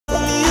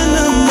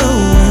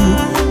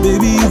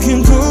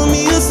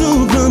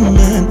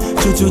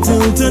Hey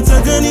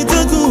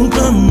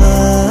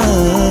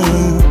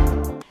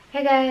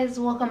guys,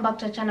 welcome back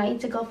to our channel.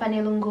 It's a girl Fanny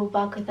Lungu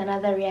back with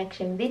another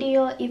reaction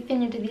video. If you're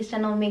new to this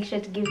channel, make sure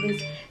to give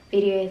this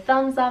video a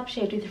thumbs up,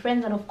 share it with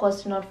friends, and of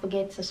course do not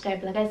forget to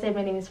subscribe. Like I said,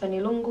 my name is Fanny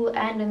Lungu,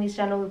 and on this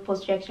channel we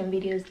post reaction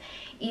videos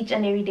each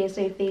and every day.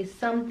 So if there's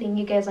something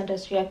you guys want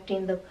us to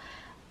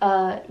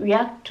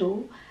react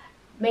to,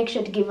 make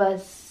sure to give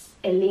us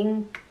a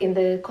link in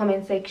the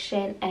comment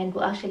section and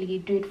we'll actually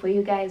do it for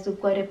you guys.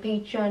 We've got a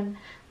Patreon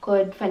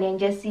called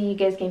Fanny&jessy. You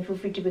guys can feel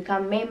free to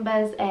become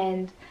members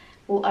and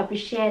we'll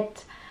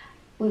appreciate.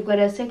 We've got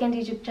a second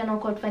YouTube channel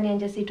called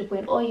Fanny&jessy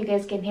 2.0. You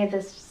guys can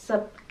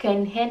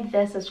head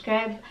there,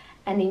 subscribe,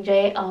 and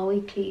enjoy our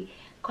weekly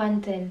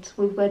content.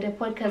 We've got a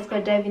podcast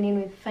called Diving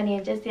In with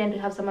Fanny&jessy, and we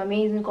have some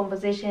amazing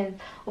conversations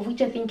of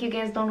which I think you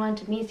guys don't want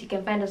to miss. You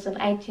can find us on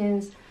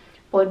iTunes,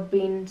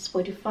 Podbean,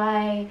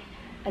 Spotify,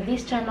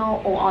 this channel,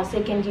 or our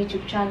second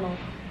YouTube channel.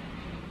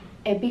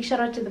 A big shout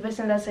out to the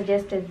person that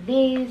suggested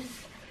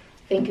this.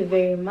 Thank you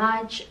very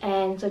much.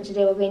 And so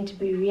today we're going to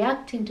be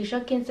reacting to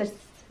shocking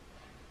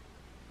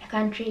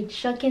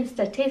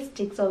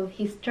statistics of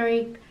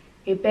historic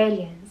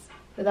rebellions.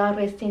 Without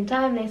wasting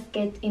time, let's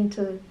get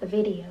into the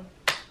video.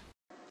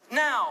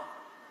 Now,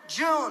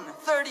 June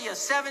 30th,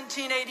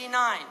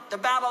 1789, the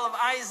Battle of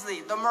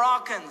Islay, the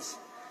Moroccans.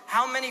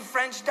 How many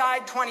French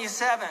died?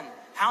 27.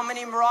 How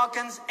many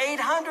Moroccans?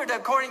 800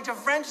 according to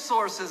French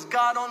sources.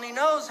 God only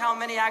knows how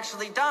many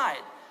actually died.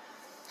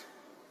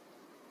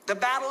 The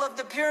Battle of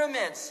the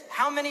Pyramids.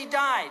 How many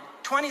died?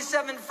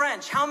 27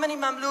 French. How many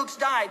Mamluks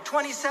died?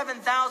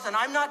 27,000.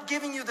 I'm not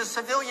giving you the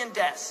civilian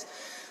deaths.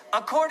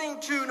 According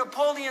to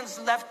Napoleon's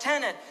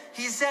lieutenant,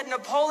 he said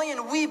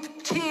Napoleon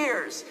wept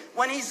tears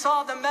when he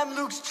saw the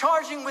Mamluks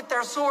charging with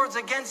their swords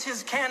against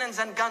his cannons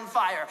and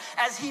gunfire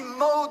as he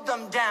mowed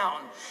them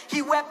down.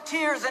 He wept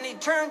tears and he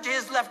turned to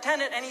his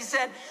lieutenant and he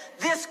said,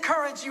 "This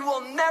courage you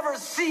will never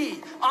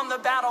see on the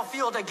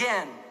battlefield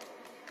again."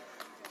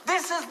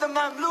 This is the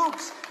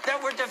Mamluks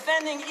that were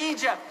defending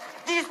Egypt.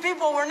 These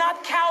people were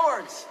not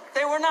cowards.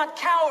 They were not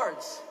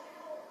cowards.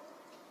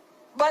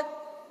 But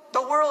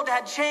the world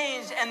had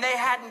changed and they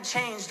hadn't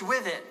changed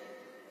with it.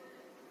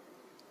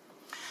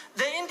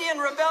 The Indian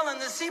rebellion,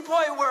 the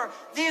sepoy,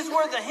 these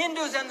were the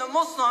Hindus and the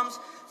Muslims,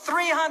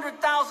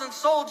 300,000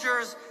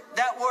 soldiers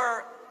that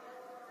were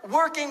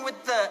working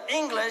with the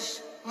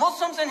English,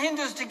 Muslims and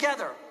Hindus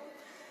together.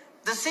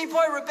 The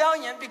sepoy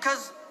rebellion,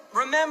 because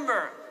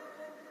remember,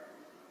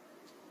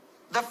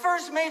 the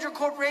first major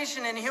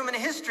corporation in human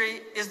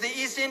history is the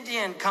East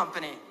Indian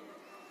Company.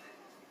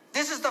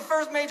 This is the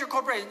first major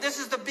corporation. This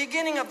is the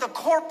beginning of the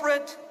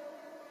corporate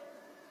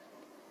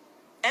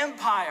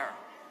empire.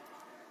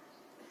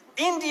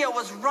 India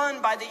was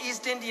run by the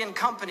East Indian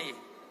Company.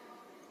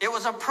 It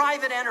was a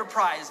private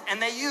enterprise,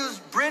 and they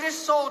used British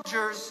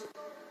soldiers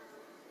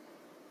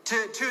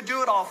to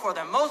do it all for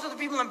them. Most of the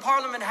people in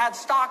Parliament had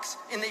stocks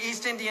in the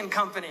East Indian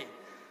Company,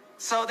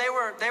 so they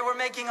were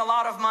making a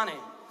lot of money.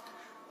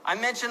 I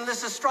mentioned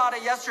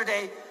Lysistrata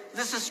yesterday.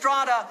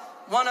 Lysistrata,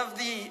 one of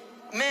the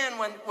men,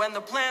 when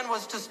the plan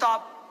was to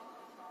stop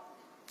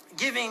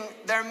giving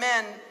their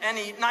men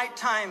any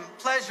nighttime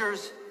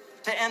pleasures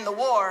to end the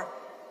war,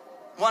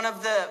 one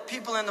of the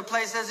people in the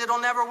place says, "It'll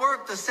never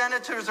work. The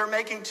senators are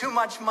making too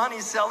much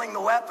money selling the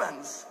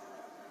weapons."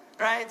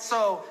 Right?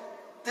 So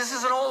this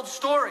is an old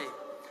story.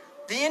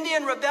 The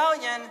Indian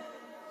Rebellion,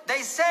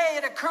 they say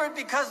it occurred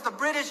because the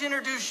British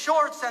introduced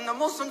shorts and the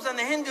Muslims and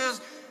the Hindus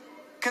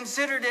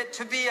considered it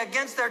to be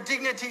against their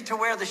dignity to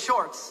wear the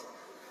shorts.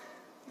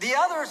 The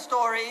other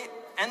story,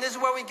 and this is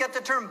where we get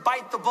the term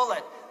bite the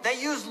bullet, they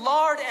used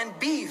lard and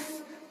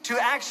beef to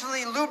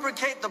actually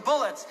lubricate the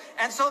bullets.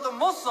 And so the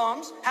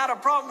Muslims had a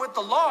problem with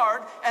the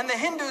lard and the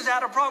Hindus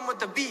had a problem with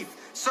the beef.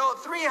 So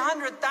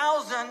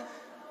 300,000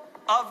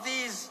 of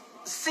these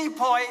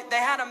sepoy, they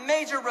had a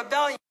major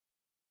rebellion.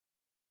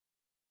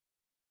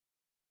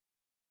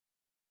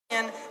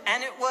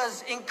 And it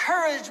was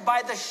encouraged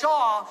by the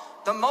Shah,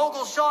 the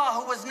Mughal Shah,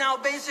 who was now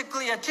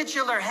basically a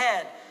titular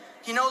head.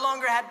 He no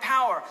longer had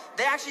power.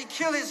 They actually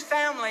kill his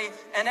family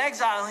and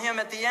exile him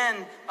at the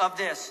end of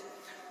this.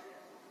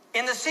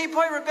 In the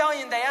Sepoy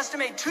Rebellion, they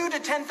estimate 2,000 to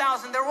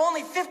 10,000. There were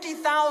only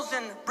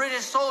 50,000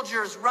 British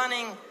soldiers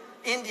running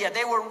India.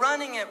 They were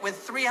running it with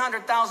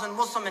 300,000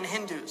 Muslim and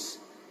Hindus.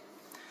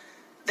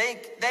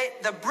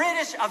 The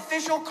British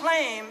official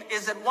claim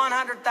is that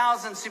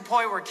 100,000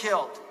 Sepoy were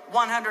killed.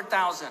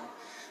 100,000.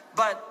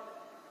 But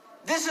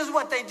this is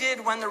what they did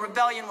when the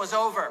rebellion was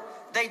over.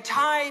 They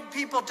tied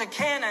people to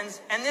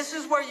cannons, and this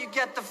is where you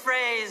get the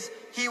phrase,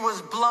 "he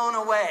was blown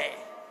away."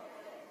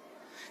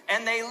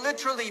 And they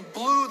literally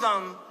blew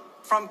them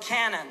from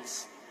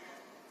cannons.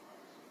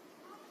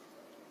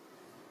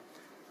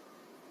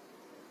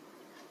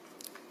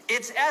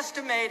 It's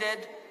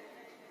estimated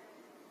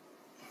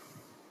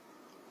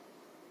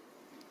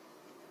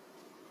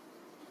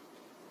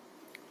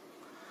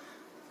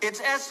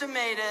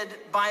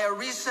by a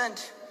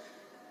recent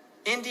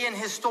Indian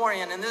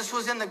historian, and this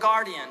was in The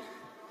Guardian,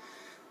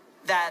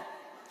 that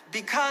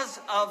because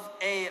of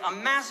a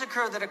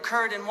massacre that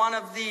occurred in one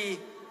of the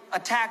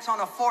attacks on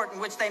a fort in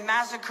which they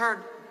massacred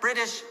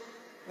British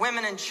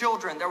women and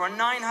children. There were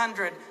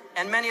 900,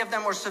 and many of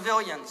them were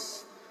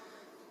civilians.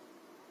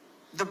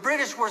 The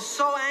British were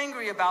so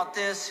angry about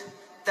this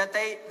that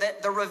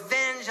the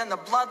revenge and the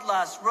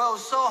bloodlust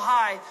rose so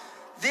high.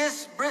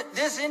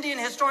 This Indian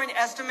historian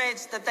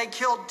estimates that they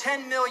killed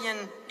 10 million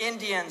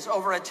Indians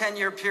over a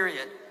 10-year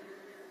period.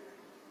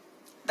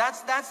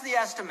 That's the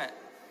estimate.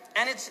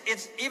 And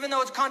it's even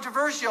though it's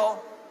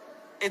controversial,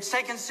 it's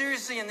taken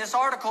seriously in this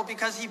article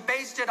because he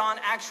based it on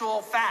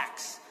actual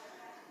facts.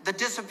 The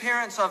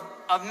disappearance of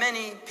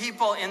many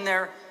people in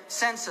their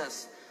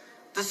census.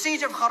 The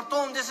siege of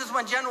Khartoum, this is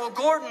when General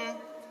Gordon,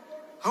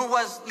 who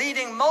was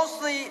leading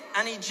mostly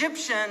an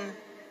Egyptian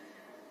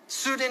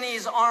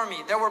Sudanese army.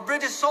 There were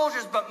British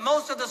soldiers, but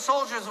most of the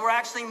soldiers were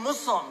actually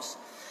Muslims.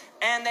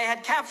 And they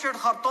had captured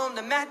Khartoum.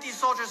 The Mahdi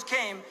soldiers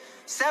came,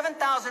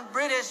 7,000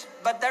 British,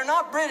 but they're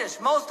not British.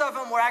 Most of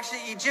them were actually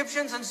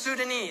Egyptians and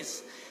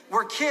Sudanese,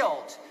 were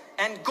killed.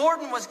 And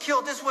Gordon was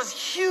killed. This was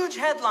huge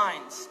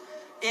headlines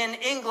in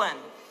England.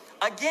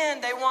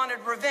 Again, they wanted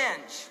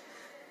revenge.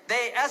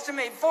 They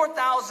estimate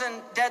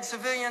 4,000 dead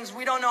civilians.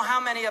 We don't know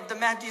how many of the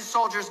Mahdi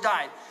soldiers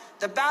died.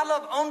 The Battle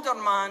of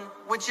Omdurman,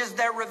 which is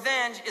their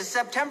revenge, is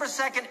September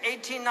 2nd,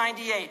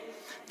 1898.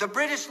 The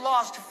British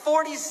lost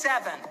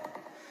 47.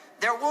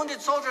 Their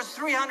wounded soldiers,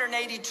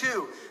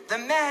 382. The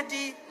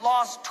Mahdi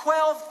lost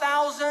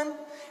 12,000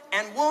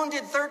 and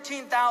wounded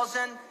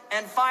 13,000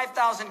 and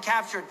 5,000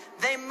 captured.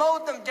 They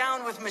mowed them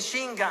down with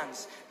machine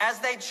guns as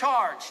they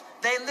charged.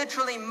 They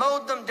literally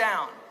mowed them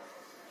down.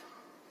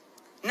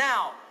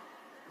 Now,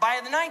 by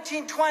the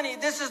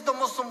 1920s, this is the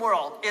Muslim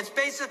world. It's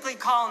basically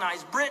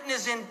colonized. Britain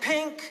is in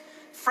pink,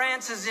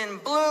 France is in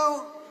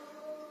blue,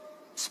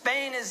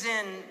 Spain is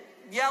in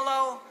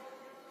yellow,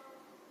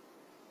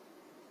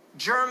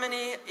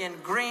 Germany in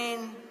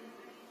green,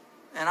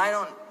 and I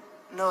don't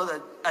know,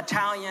 the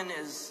Italian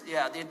is,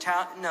 yeah,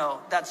 no,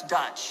 that's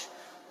Dutch.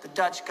 The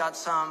Dutch got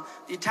some.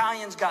 The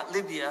Italians got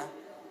Libya,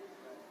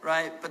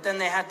 right? But then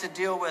they had to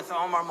deal with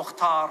Omar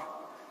Mukhtar,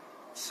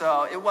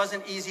 so it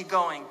wasn't easy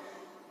going.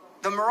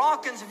 The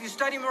Moroccans, if you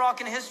study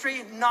Moroccan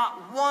history,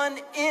 not 1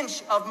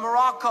 inch of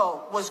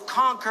Morocco was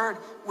conquered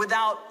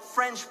without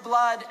French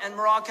blood and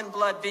Moroccan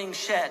blood being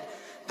shed.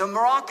 The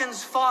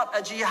Moroccans fought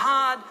a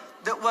jihad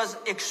that was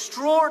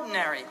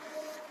extraordinary.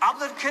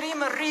 Abdul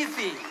Karim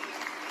al-Rifi,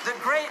 the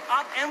great,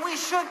 and we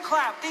should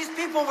clap. These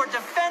people were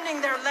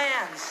defending their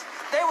lands.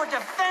 They were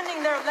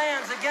defending their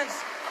lands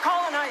against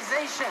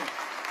colonization.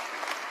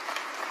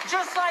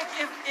 Just like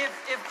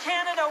if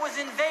Canada was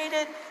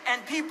invaded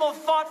and people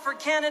fought for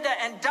Canada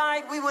and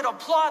died, we would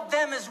applaud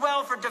them as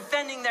well for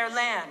defending their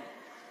land.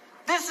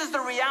 This is the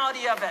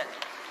reality of it.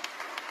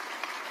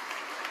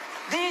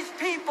 These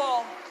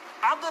people,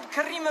 Abdul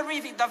Karim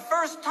al-Rifi, the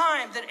first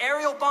time that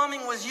aerial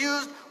bombing was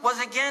used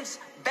was against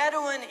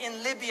Bedouin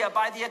in Libya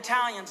by the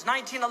Italians,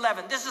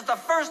 1911. This is the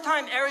first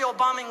time aerial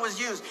bombing was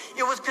used.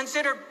 It was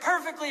considered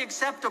perfectly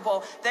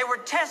acceptable. They were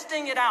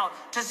testing it out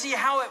to see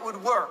how it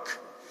would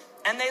work.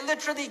 And they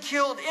literally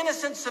killed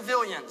innocent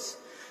civilians.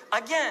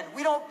 Again,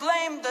 we don't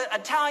blame the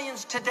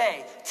Italians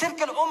today. تِلْكَ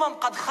الْأُمَمْ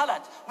قَدْ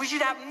خَلَتْ. We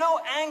should have no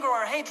anger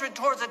or hatred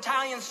towards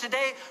Italians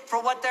today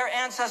for what their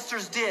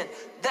ancestors did.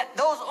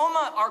 Those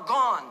ummah are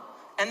gone,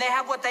 and they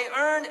have what they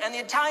earned, and the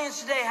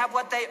Italians today have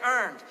what they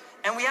earned.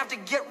 And we have to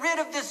get rid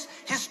of this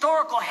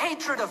historical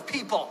hatred of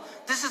people.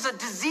 This is a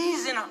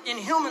disease in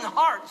human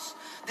hearts.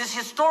 This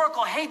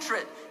historical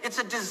hatred, it's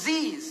a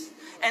disease.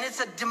 And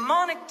it's a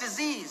demonic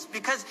disease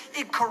because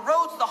it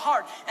corrodes the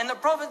heart. And the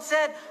Prophet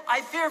said,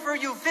 I fear for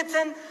you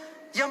fitan,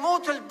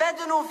 يَمُوتُ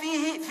الْبَدْنُ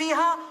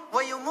فِيهَا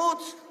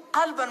وَيَمُوتُ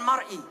قَلْبَ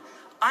الْمَرْءِ.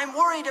 I'm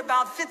worried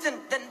about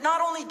fitan that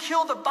not only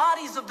kill the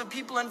bodies of the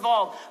people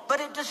involved, but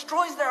it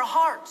destroys their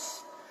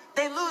hearts.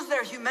 They lose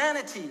their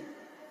humanity.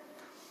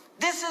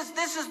 This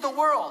is the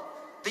world.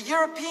 The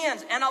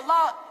Europeans and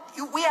Allah,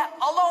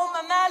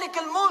 Allahumma malik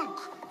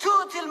al-mulk,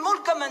 tu'ti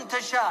al-mulka man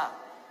tasha.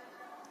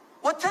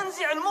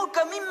 وَتَنْزِعُ الْمُلْكَ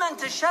مِمَّنْ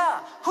تَشَاءُ.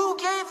 Who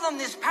gave them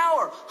this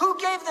power? Who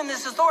gave them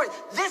this authority?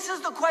 This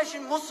is the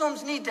question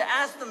Muslims need to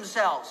ask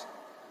themselves.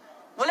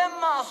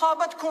 وَلَمَّا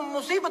أَصَابَتْكُمْ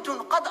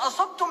مُصِيبَةٌ قَدْ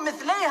أَصَبْتُمْ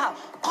مِثْلَيْهَا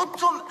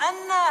قُلْتُمْ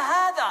أَنَّا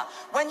هَذَا.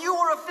 When you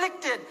were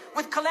afflicted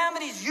with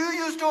calamities you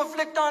used to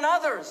afflict on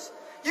others,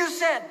 you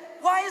said,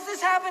 why is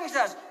this happening to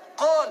us?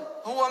 قُلْ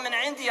هُوَ مِنْ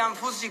عِنْدِ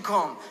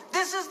أَنفُسِكُمْ.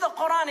 This is the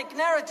Quranic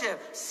narrative.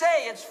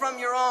 Say it's from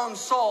your own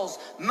souls.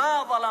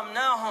 مَا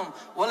ظَلَمْنَاهُمْ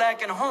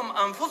وَلَكِنْ هُمْ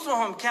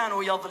أَنفُسُهُمْ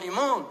كَانُوا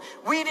يَظْلِمُونَ.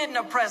 We didn't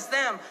oppress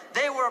them.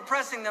 They were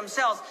oppressing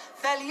themselves.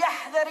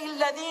 فَلْيَحْذَرِ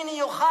الَّذِينَ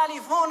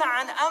يُخَالِفُونَ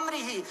عَنْ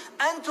أَمْرِهِ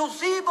أَن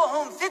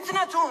تُصِيبَهُمْ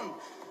فِتْنَةٌ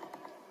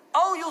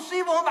أَوْ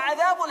يُصِيبَهُمْ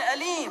عَذَابٌ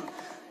أَلِيمٌ.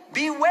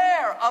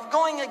 Beware of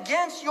going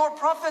against your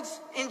Prophet's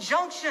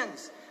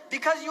injunctions,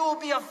 because you will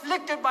be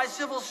afflicted by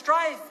civil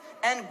strife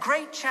and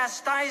great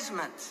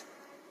chastisement.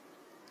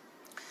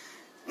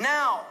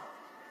 Now,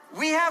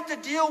 we have to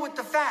deal with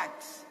the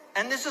facts,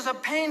 and this is a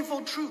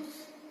painful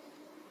truth.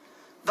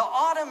 The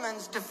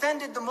Ottomans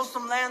defended the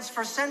Muslim lands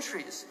for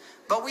centuries,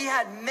 but we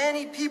had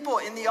many people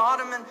in the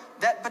Ottoman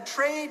that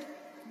betrayed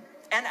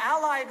and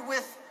allied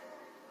with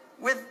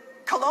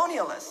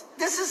colonialists.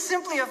 This is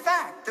simply a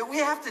fact that we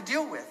have to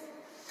deal with.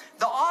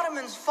 The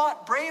Ottomans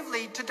fought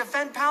bravely to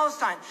defend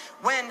Palestine.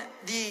 When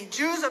the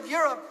Jews of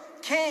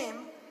Europe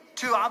came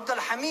to Abdul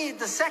Hamid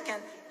II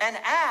and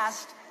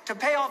asked to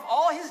pay off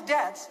all his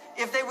debts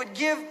if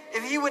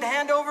he would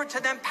hand over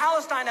to them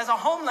Palestine as a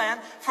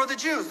homeland for the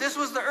Jews. This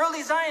was the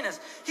early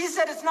Zionists. He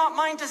said, it's not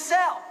mine to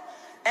sell.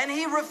 And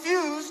he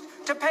refused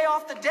to pay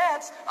off the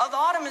debts of the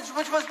Ottomans,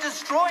 which was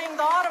destroying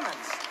the Ottomans.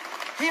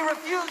 He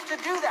refused to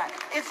do that.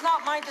 It's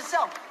not mine to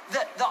sell.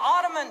 The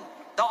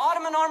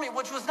Ottoman army,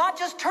 which was not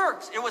just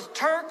Turks, it was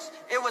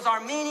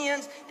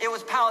Armenians, it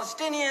was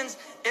Palestinians,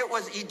 it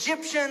was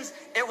Egyptians,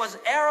 it was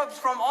Arabs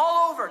from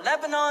all over,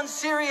 Lebanon,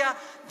 Syria.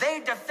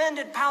 They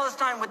defended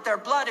Palestine with their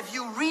blood. If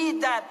you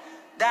read that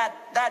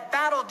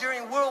battle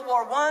during World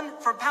War I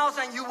for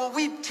Palestine, you will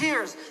weep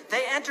tears.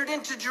 They entered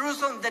into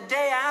Jerusalem the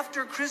day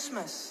after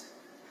Christmas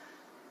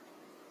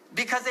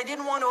because they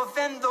didn't want to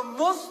offend the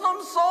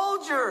Muslim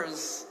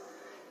soldiers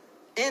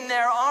in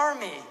their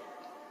army.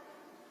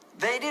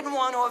 They didn't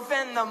want to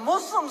offend the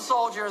Muslim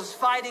soldiers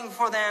fighting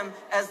for them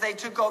as they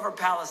took over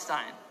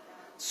Palestine.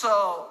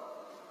 So,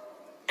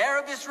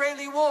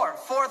 Arab-Israeli war,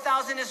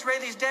 4,000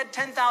 Israelis dead,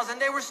 10,000.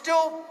 They were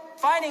still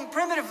fighting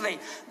primitively.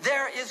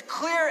 There is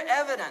clear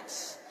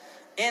evidence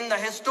in the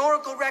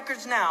historical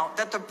records now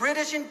that the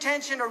British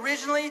intention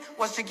originally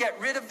was to get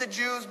rid of the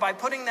Jews by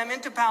putting them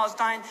into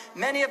Palestine.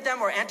 Many of them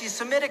were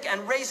anti-Semitic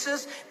and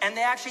racist, and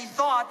they actually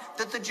thought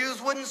that the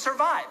Jews wouldn't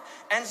survive.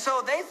 And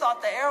so they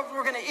thought the Arabs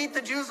were going to eat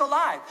the Jews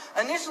alive.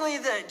 Initially,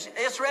 the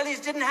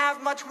Israelis didn't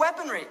have much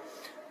weaponry,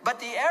 but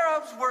the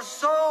Arabs were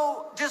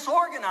so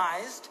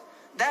disorganized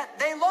that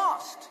they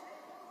lost.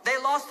 They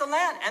lost the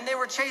land, and they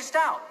were chased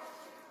out.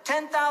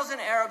 10,000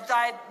 Arabs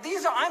died.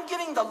 I'm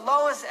giving the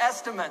lowest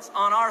estimates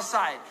on our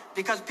side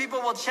because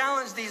people will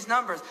challenge these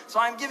numbers.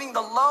 So I'm giving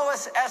the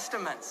lowest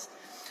estimates.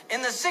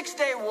 In the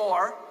 6-Day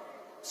War,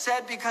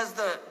 said because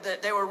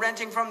they were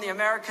renting from the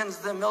Americans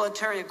the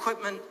military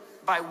equipment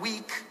by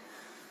week.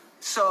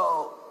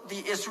 So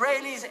the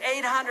Israelis,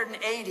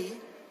 880.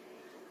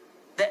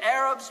 The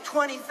Arabs,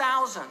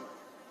 20,000.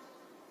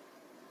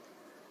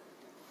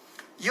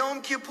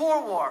 Yom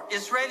Kippur War,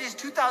 Israelis,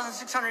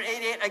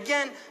 2,688.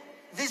 Again,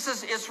 this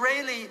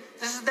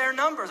is their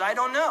numbers, I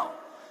don't know.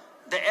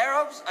 The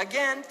Arabs,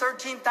 again,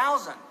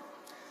 13,000.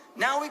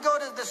 Now we go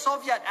to the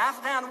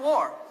Soviet-Afghan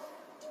War.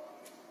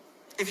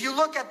 If you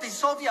look at the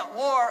Soviet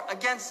war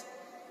against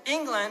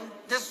England,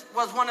 this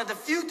was one of the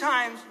few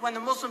times when the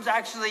Muslims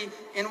actually,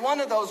 in one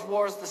of those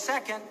wars, the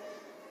second,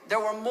 there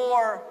were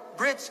more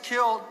Brits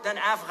killed than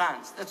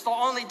Afghans. That's the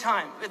only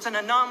time. It's an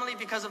anomaly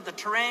because of the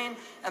terrain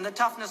and the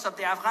toughness of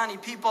the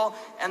Afghani people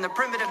and the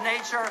primitive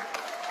nature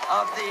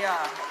of the...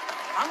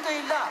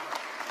 Alhamdulillah.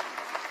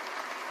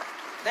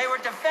 They were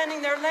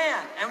defending their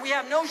land, and we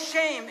have no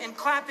shame in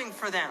clapping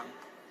for them.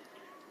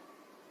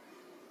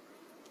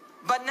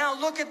 But now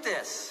look at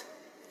this.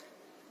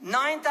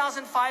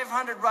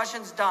 9,500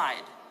 Russians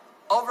died.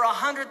 Over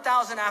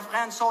 100,000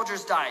 Afghan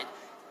soldiers died.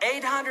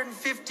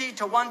 850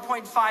 to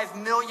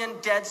 1.5 million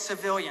dead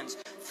civilians.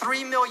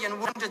 3 million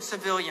wounded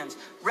civilians.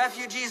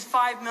 Refugees,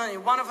 5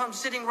 million. One of them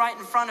sitting right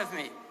in front of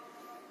me.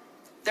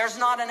 There's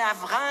not an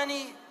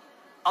Afghani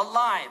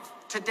alive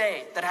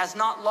today that has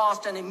not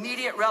lost an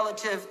immediate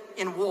relative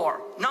in war.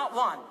 Not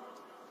one.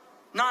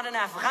 Not an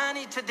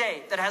Afghani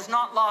today that has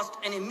not lost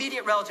an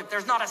immediate relative.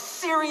 There's not a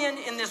Syrian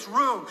in this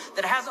room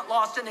that hasn't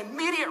lost an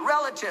immediate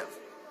relative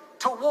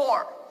to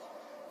war.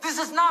 This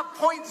is not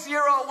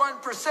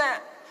 0.01%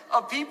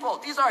 of people.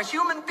 These are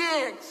human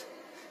beings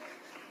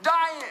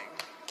dying.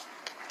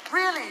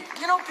 Really,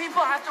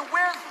 people have to,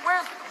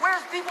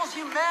 where's people's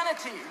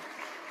humanity?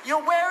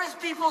 Where is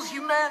people's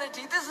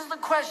humanity? This is the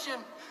question.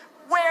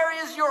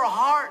 Where is your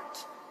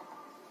heart?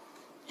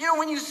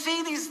 When you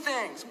see these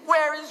things,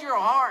 where is your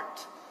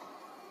heart?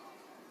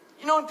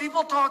 When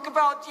people talk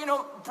about,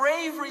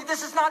 bravery,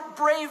 this is not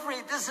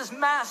bravery. This is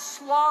mass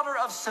slaughter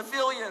of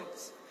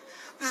civilians.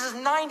 This is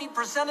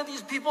 90% of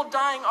these people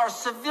dying are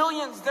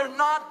civilians. They're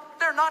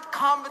not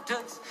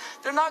combatants.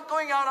 They're not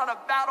going out on a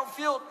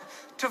battlefield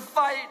to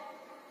fight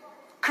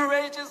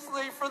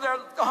courageously for their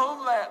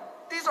homeland.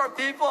 These are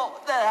people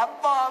that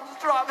have bombs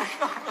dropping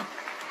on them.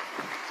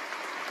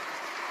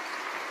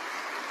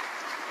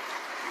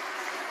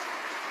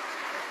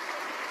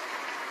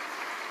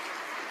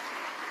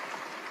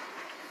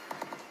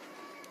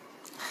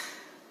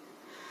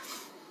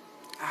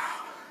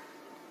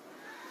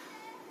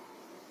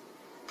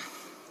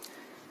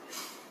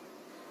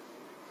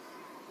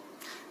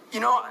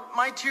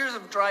 My tears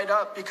have dried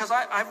up because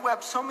I've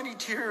wept so many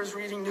tears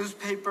reading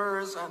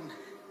newspapers and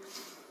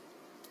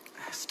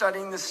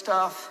studying this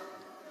stuff.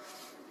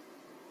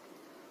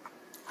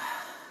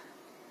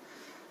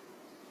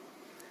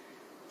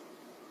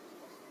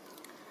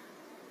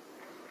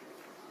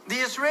 The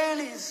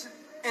Israelis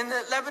in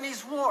the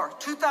Lebanese war,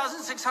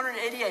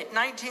 2,688,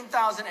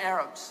 19,000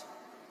 Arabs.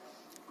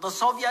 The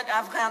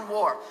Soviet-Afghan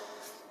war,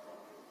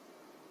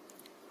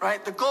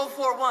 right? The Gulf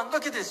War I,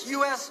 look at this,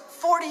 US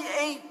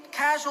 48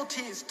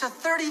 casualties to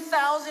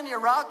 30,000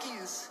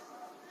 Iraqis,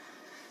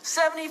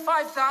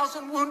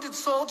 75,000 wounded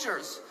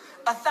soldiers,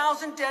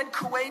 1,000 dead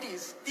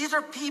Kuwaitis. These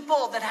are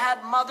people that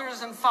had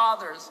mothers and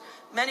fathers.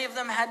 Many of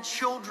them had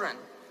children.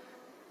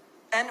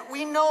 And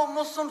we know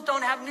Muslims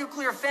don't have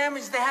nuclear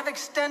families. They have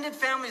extended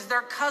families.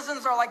 Their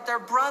cousins are like their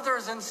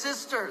brothers and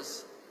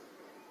sisters.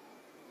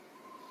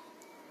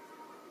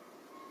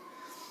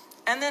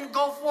 And then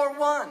Gulf War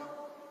I.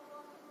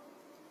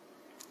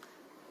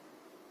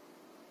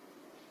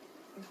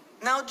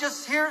 Now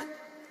just here,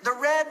 the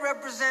red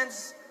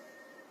represents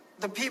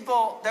the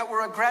people that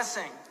were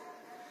aggressing.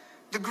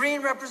 The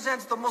green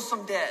represents the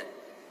Muslim dead.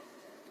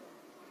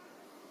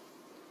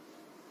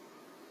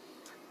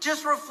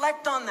 Just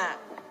reflect on that.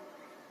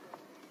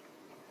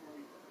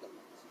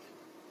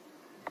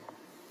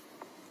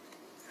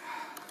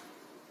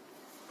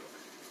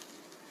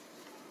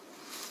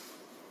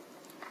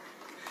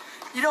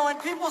 You know, when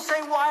people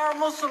say, why are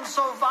Muslims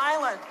so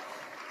violent?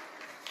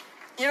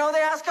 You know, they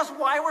ask us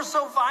why we're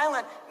so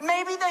violent.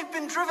 Maybe they've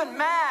been driven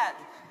mad.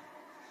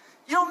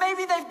 You know,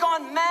 maybe they've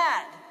gone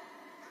mad.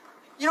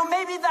 You know,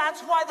 maybe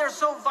that's why they're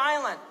so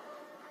violent.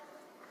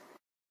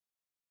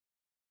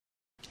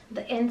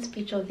 The end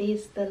speech of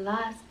this, the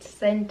last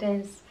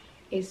sentence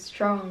is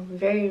strong,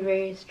 very,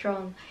 very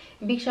strong.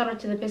 Big shout out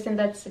to the person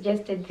that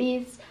suggested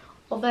this.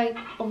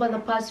 Over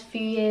the past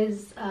few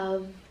years,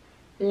 I've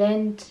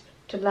learned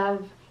to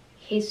love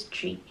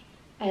history.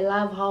 I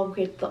love how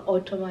great the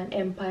Ottoman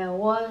Empire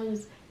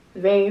was.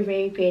 Very,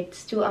 very great.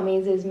 Still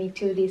amazes me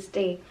to this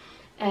day.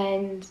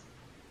 And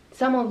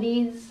some of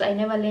these I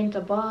never learned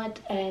about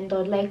and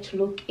I'd like to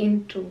look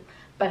into,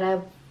 but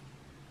I've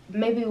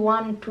maybe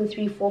 1, 2,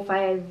 3, 4,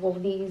 5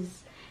 of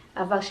these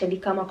I've actually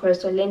come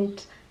across or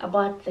learned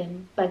about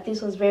them. But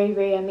this was very,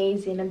 very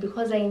amazing, and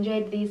because I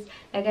enjoyed this,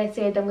 like I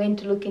said, I'm going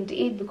to look into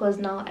it because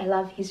now I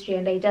love history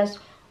and I just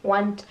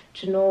want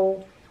to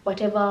know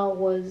whatever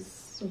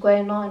was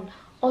going on.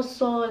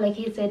 Also, like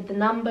he said, the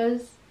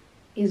numbers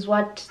is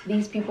what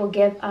these people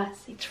gave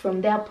us. It's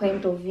from their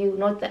point of view,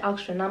 not the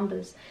actual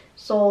numbers.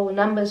 So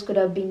numbers could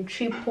have been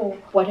triple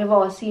whatever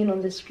we're seeing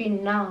on the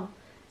screen now.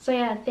 So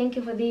yeah, thank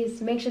you for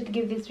this. Make sure to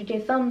give this video a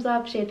thumbs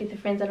up, share it with your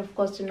friends, and of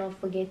course do not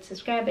forget to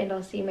subscribe, and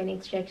I'll see you in my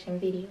next reaction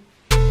video.